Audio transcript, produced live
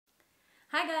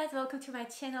Hi guys, welcome to my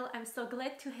channel. I'm so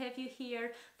glad to have you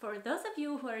here. For those of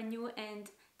you who are new and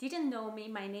didn't know me,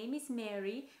 my name is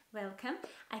Mary. Welcome.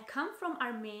 I come from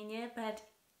Armenia, but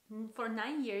for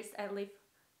 9 years I live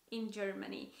in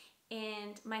Germany.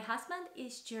 And my husband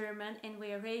is German and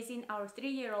we are raising our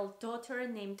 3-year-old daughter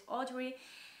named Audrey.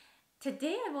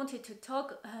 Today I wanted to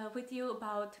talk with you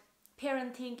about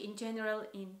parenting in general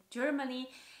in Germany.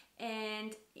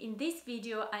 And in this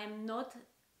video I am not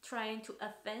trying to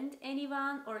offend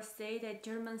anyone or say that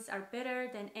Germans are better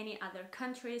than any other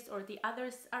countries or the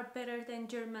others are better than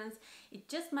Germans.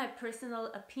 It's just my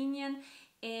personal opinion.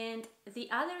 And the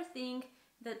other thing,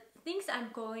 the things I'm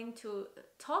going to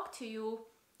talk to you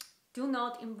do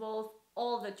not involve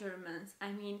all the Germans.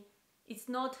 I mean, it's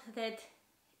not that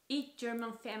each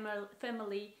German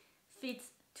family fits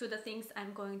to the things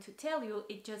I'm going to tell you.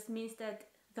 It just means that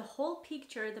the whole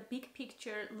picture, the big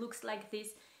picture, looks like this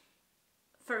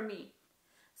for me.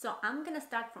 So I'm gonna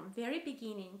start from very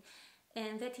beginning,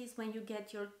 and that is when you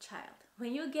get your child.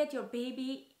 When you get your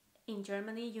baby in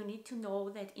Germany, you need to know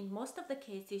that in most of the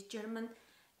cases German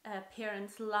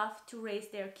parents love to raise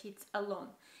their kids alone.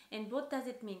 And what does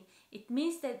it mean? It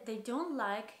means that they don't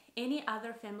like any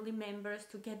other family members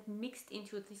to get mixed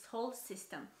into this whole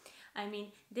system. I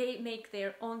mean, they make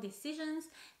their own decisions,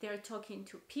 they're talking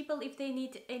to people if they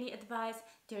need any advice,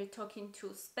 they're talking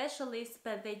to specialists,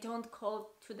 but they don't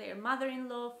call to their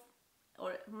mother-in-law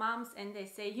or moms and they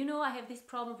say, you know, I have this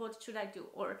problem, what should I do?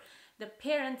 Or the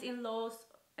parents-in-laws,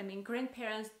 I mean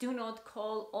grandparents, do not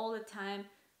call all the time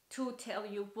to tell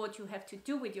you what you have to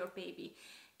do with your baby.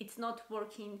 It's not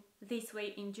working this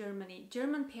way in Germany.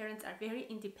 German parents are very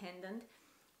independent.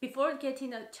 Before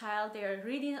getting a child, they're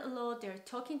reading a lot, they're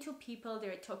talking to people,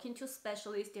 they're talking to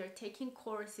specialists, they're taking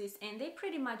courses, and they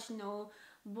pretty much know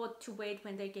what to wait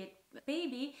when they get a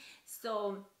baby.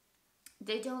 So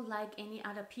they don't like any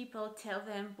other people tell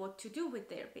them what to do with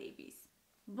their babies.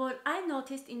 But I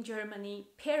noticed in Germany,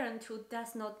 parenthood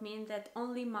does not mean that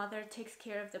only mother takes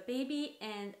care of the baby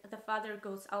and the father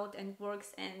goes out and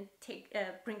works and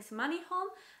brings money home.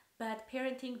 But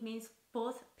parenting means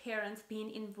both parents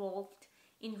being involved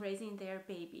in raising their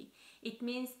baby. It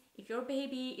means if your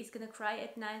baby is gonna cry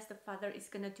at night, the father is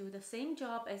gonna do the same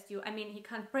job as you. I mean, he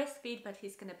can't breastfeed, but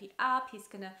he's gonna be up, he's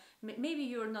gonna, maybe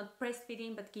you're not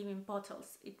breastfeeding, but giving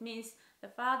bottles. It means the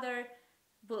father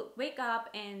will wake up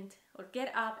or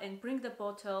get up and bring the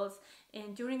bottles,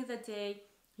 and during the day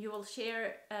you will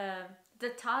share the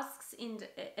tasks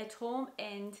at home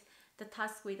and the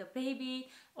task with the baby,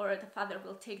 or the father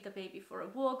will take the baby for a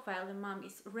walk while the mom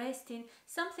is resting.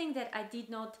 Something that I did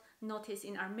not notice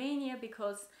in Armenia,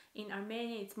 because in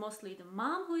Armenia it's mostly the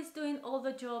mom who is doing all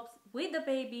the jobs with the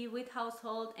baby, with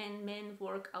household, and men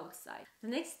work outside. The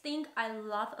next thing I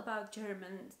love about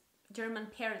German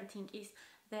parenting is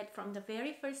that from the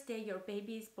very first day your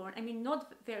baby is born, I mean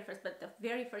not very first, but the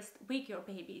very first week your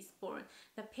baby is born,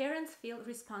 the parents feel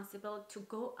responsible to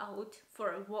go out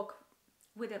for a walk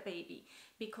with a baby,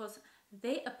 because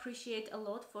they appreciate a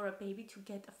lot for a baby to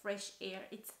get a fresh air.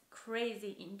 It's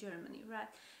crazy in Germany, right?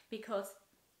 Because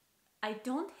I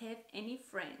don't have any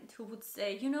friend who would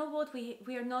say, you know what, we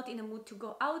are not in a mood to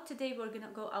go out today, we're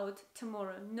gonna go out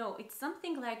tomorrow. No, it's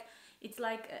something like, it's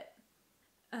like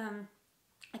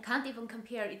I can't even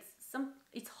compare.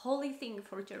 It's holy thing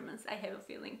for Germans, I have a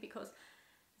feeling, because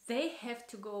they have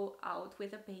to go out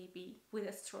with a baby with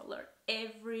a stroller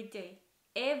every day,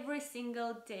 every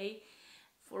single day,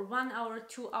 for 1 hour,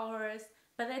 2 hours,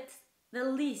 but that's the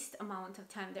least amount of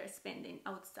time they're spending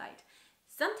outside.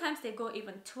 Sometimes they go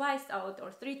even twice out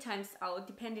or 3 times out,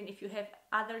 depending if you have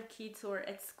other kids who are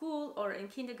at school or in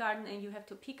kindergarten and you have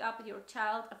to pick up your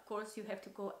child. Of course, you have to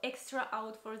go extra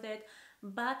out for that,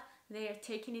 but they are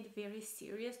taking it very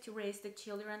serious to raise the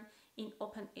children in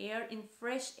open air, in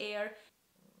fresh air.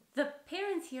 The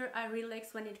parents here are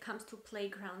relaxed when it comes to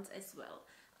playgrounds as well.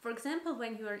 For example,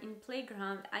 when you are in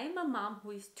playground, I am a mom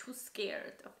who is too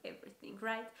scared of everything,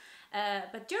 right?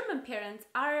 But German parents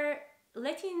are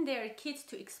letting their kids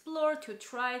to explore, to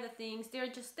try the things. They're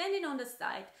just standing on the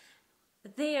side,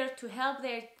 there to help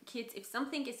their kids if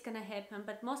something is gonna happen.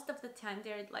 But most of the time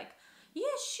they're like,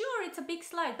 yeah, sure, it's a big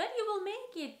slide, but you will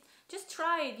make it. Just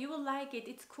try it, you will like it,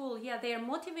 it's cool. Yeah, they are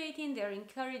motivating, they're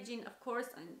encouraging, of course,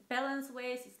 in balanced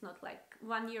ways. It's not like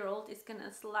 1-year-old is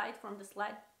gonna slide from the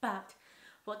slide. But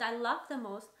what I love the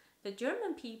most, the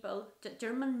German people, the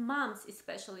German moms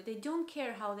especially, they don't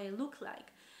care how they look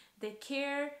like. They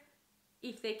care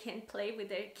if they can play with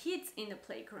their kids in the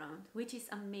playground, which is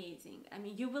amazing. I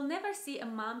mean, you will never see a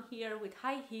mom here with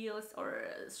high heels or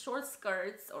short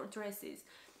skirts or dresses.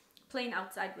 playing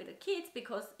outside with the kids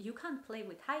because you can't play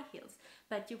with high heels,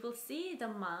 but you will see the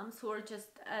moms who are just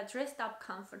dressed up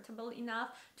comfortable enough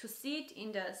to sit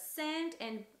in the sand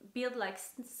and build like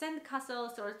sand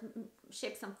castles or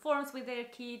shape some forms with their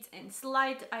kids and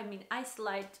slide. I mean, I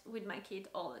slide with my kid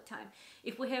all the time.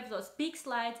 If we have those big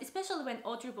slides, especially when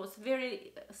Audrey was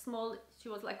very small, she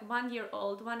was like 1 year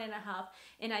old, 1.5,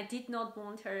 and I did not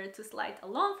want her to slide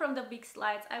along from the big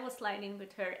slides. I was sliding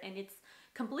with her, and it's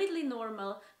completely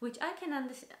normal, which I can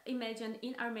imagine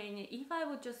in Armenia. If I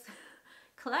would just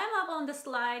climb up on the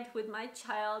slide with my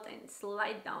child and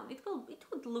slide down, it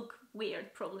would look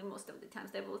weird. Probably most of the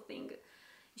times they will think,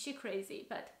 is she crazy?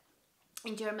 But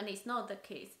in Germany it's not the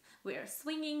case. We're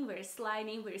swinging, we're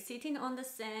sliding, we're sitting on the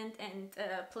sand and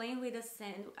playing with the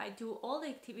sand. I do all the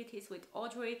activities with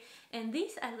Audrey, and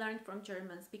this I learned from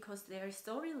Germans because they're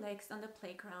so relaxed on the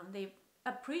playground. They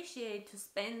appreciate to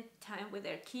spend time with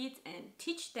their kids and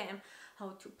teach them how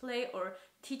to play or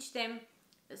teach them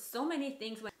so many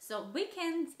things. So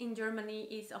weekends in Germany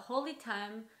is a holy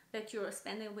time that you're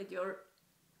spending with your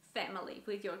family,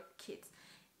 with your kids.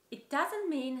 It doesn't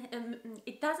mean,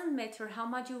 it doesn't matter how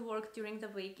much you work during the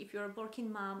week, if you're a working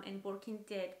mom and working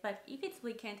dad, but if it's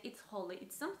weekend, it's holy.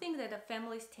 It's something that the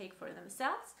families take for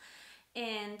themselves,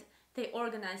 and they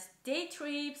organize day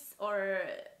trips or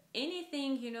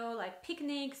anything, you know, like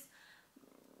picnics,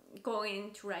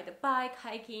 going to ride a bike,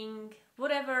 hiking,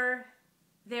 whatever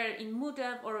they're in mood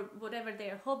of, or whatever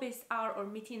their hobbies are, or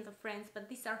meeting the friends, but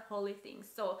these are holy things.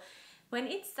 So when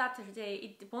it's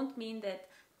Saturday, it won't mean that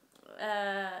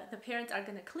the parents are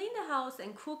gonna clean the house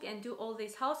and cook and do all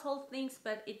these household things,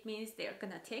 but it means they're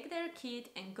gonna take their kid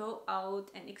and go out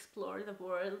and explore the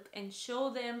world and show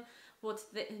them what's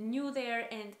new there.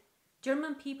 And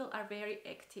German people are very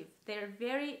active. They're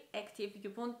very active.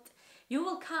 You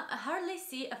will hardly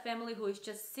see a family who is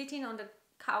just sitting on the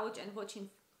couch and watching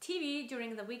TV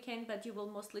during the weekend, but you will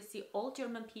mostly see all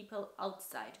German people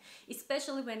outside,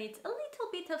 especially when it's a little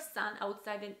bit of sun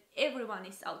outside and everyone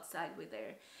is outside with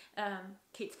their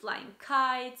kids, flying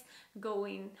kites,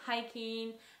 going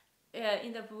hiking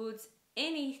in the woods,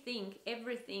 anything,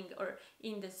 everything, or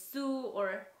in the zoo,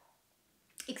 or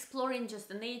exploring just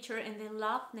the nature. And they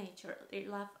love nature. They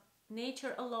love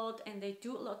nature a lot, and they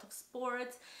do a lot of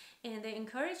sports, and they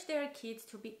encourage their kids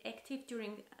to be active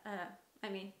during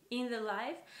in the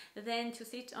life, than to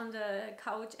sit on the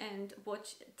couch and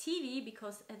watch TV,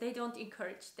 because they don't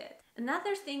encourage that.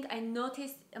 Another thing I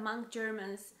noticed among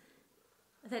Germans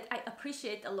that I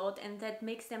appreciate a lot, and that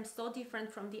makes them so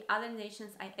different from the other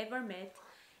nations I ever met,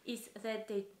 is that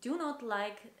they do not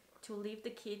like to leave the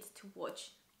kids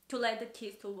to let the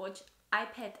kids to watch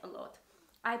iPad a lot.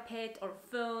 iPad or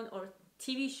phone or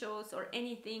TV shows or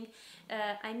anything.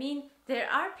 I mean, there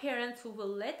are parents who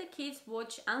will let the kids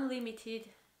watch unlimited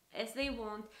as they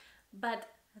want, but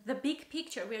the big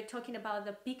picture, we're talking about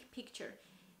the big picture,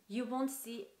 you won't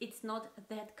see. It's not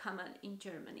that common in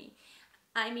Germany.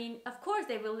 I mean, of course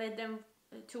they will let them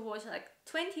to watch like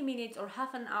 20 minutes or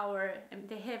half an hour, and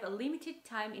they have a limited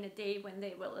time in a day when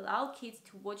they will allow kids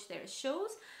to watch their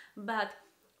shows, but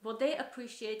what they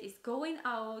appreciate is going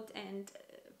out and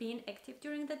being active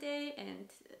during the day and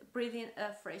breathing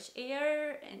fresh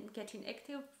air and getting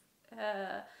active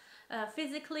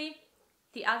physically.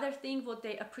 The other thing what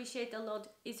they appreciate a lot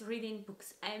is reading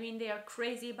books. I mean, they are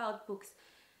crazy about books.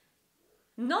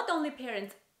 Not only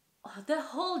parents, the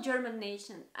whole German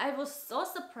nation. I was so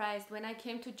surprised when I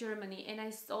came to Germany and I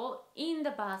saw in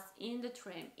the bus, in the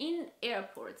tram, in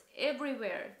airports,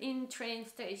 everywhere, in train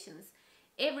stations,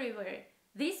 everywhere,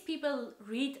 these people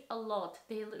read a lot.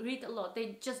 They read a lot.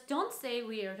 They just don't say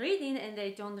we are reading and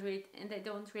they don't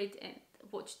read and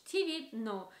watch TV.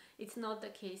 No, it's not the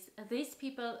case. These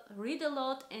people read a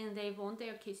lot and they want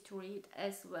their kids to read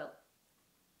as well.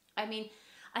 I mean,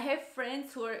 I have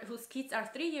friends whose kids are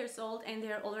 3 years old and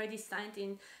they're already signed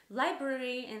in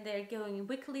library, and they're going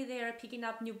weekly there, picking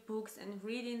up new books and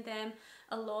reading them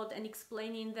a lot and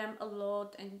explaining them a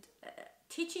lot and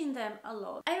teaching them a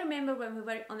lot. I remember when we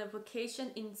were on a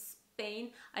vacation in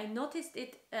Spain, I noticed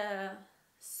it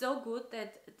so good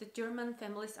that the German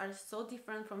families are so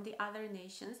different from the other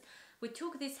nations. We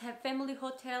took this family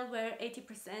hotel where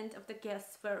 80% of the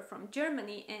guests were from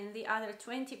Germany and the other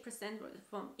 20% were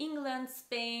from England,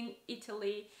 Spain,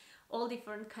 Italy, all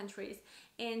different countries.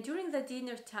 And during the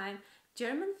dinner time,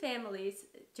 German families,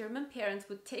 German parents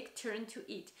would take turn to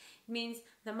eat. It means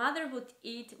the mother would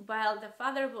eat while the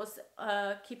father was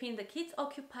keeping the kids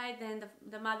occupied, then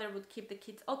the mother would keep the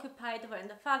kids occupied when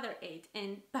the father ate.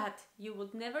 But you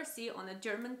would never see on a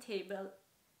German table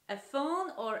a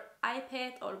phone or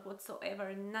iPad or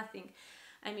whatsoever, nothing.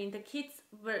 I mean, the kids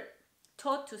were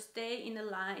taught to stay in a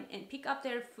line and pick up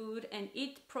their food and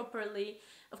eat properly.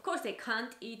 Of course, they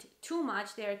can't eat too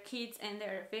much. They're kids and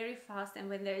they're very fast, and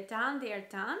when they're done, they're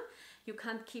done. You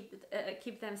can't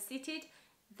keep them seated.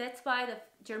 That's why the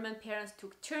German parents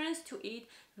took turns to eat,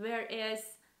 whereas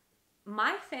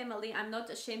my family, I'm not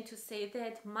ashamed to say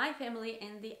that, my family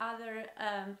and the other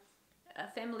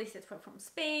families that were from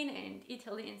Spain and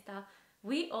Italy and stuff,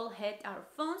 we all had our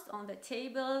phones on the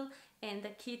table, and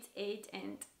the kids ate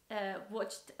and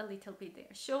watched a little bit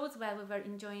their shows while we were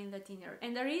enjoying the dinner.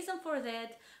 And the reason for that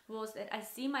was that I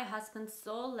see my husband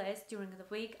so less during the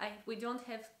week. We don't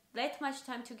have that much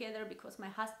time together because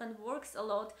my husband works a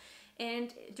lot,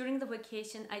 and during the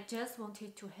vacation I just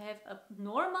wanted to have a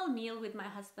normal meal with my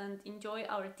husband, enjoy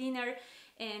our dinner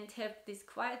and have this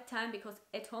quiet time, because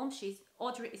at home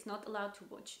Audrey is not allowed to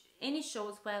watch any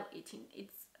shows while eating.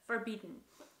 It's forbidden.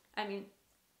 I mean,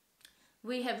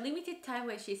 we have limited time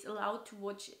where she's allowed to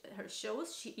watch her shows.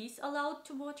 She is allowed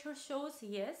to watch her shows,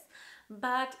 yes,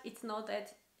 but it's not that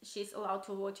she's allowed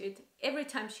to watch it every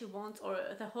time she wants or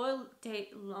the whole day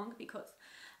long, because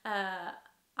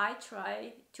I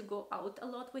try to go out a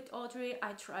lot with Audrey.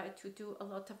 I try to do a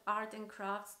lot of art and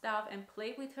craft stuff and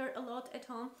play with her a lot at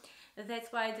home.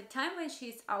 That's why the time when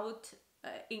she's out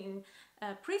in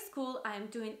preschool, I'm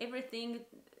doing everything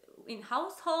in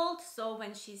household, so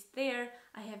when she's there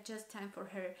I have just time for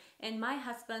her. And my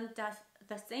husband does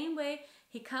the same way.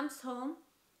 He comes home,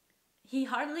 he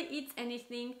hardly eats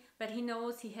anything, but he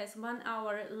knows he has 1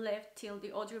 hour left till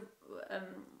the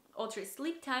Audrey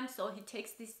sleep time, so he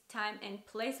takes this time and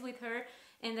plays with her,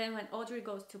 and then when Audrey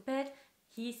goes to bed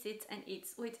he sits and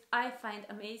eats, which I find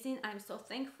amazing. I'm so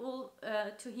thankful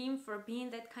to him for being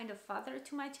that kind of father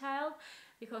to my child,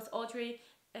 because Audrey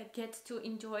gets to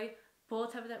enjoy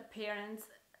both of the parents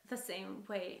the same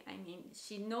way. I mean,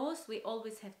 she knows we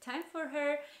always have time for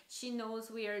her. She knows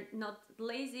we are not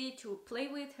lazy to play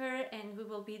with her, and we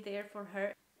will be there for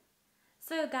her.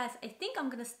 So guys, I think I'm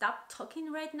gonna stop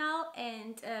talking right now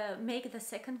and make the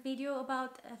second video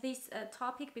about this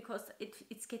topic, because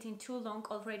it's getting too long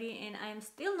already and I'm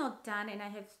still not done, and I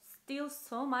have still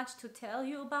so much to tell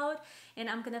you about. And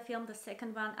I'm gonna film the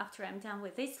second one after I'm done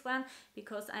with this one,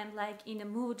 because I'm like in a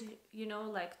mood, you know,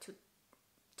 like to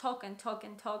talk and talk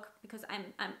and talk, because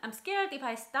I'm scared if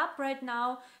I stop right now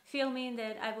filming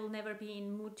that I will never be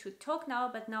in mood to talk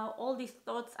now. But now all these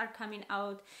thoughts are coming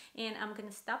out, and I'm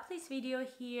gonna stop this video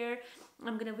here.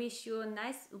 I'm gonna wish you a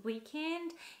nice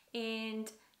weekend,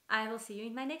 and I will see you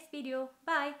in my next video.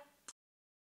 Bye.